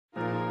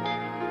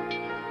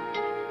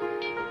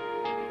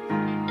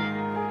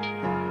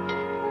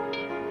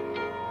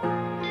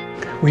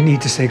We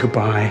need to say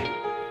goodbye.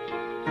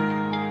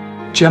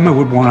 Gemma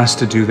would want us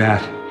to do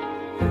that.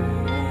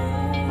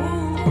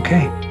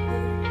 Okay?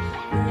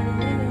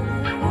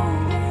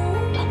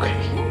 Okay.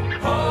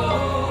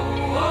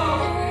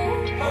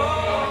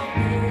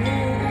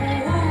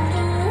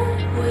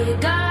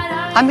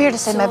 I'm here to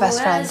save my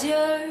best friend.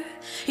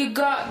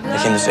 I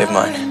came to save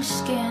mine.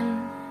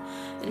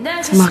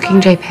 It's a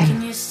Mockingjay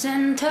pin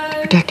to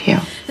protect you.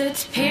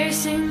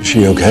 Is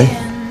she okay?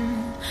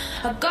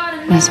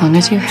 And as long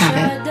as you have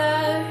it,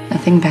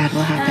 nothing bad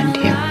will happen to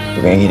you.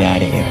 We're gonna get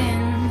out of here.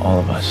 All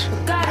of us.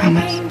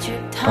 Promise.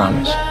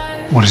 Promise.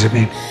 What does it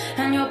mean?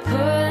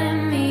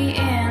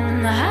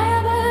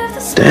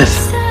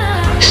 Death.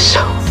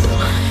 So.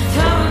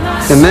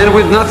 The man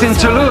with nothing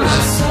to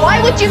lose. Why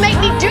would you make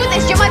me do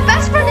this? You're my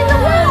best friend in the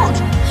world.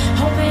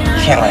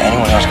 You can't let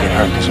anyone else get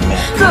hurt because of me.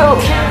 No.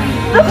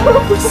 The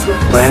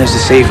plan is to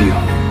save you.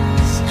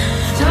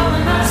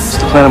 It's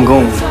the plan I'm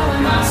going with.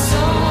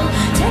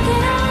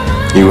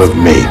 You have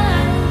me.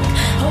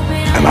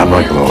 And I'm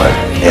not gonna let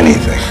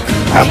anything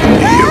happen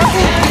to you.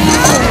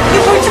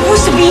 You weren't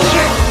supposed to be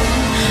here.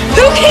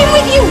 Who came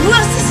with you? Who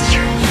else is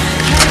here?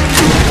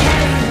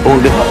 I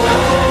won't give up.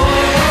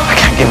 I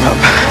can't give up.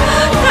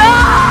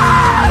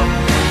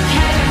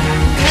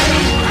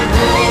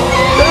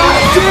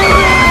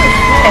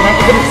 And I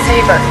couldn't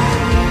save her.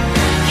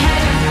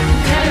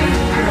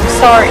 I'm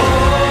sorry.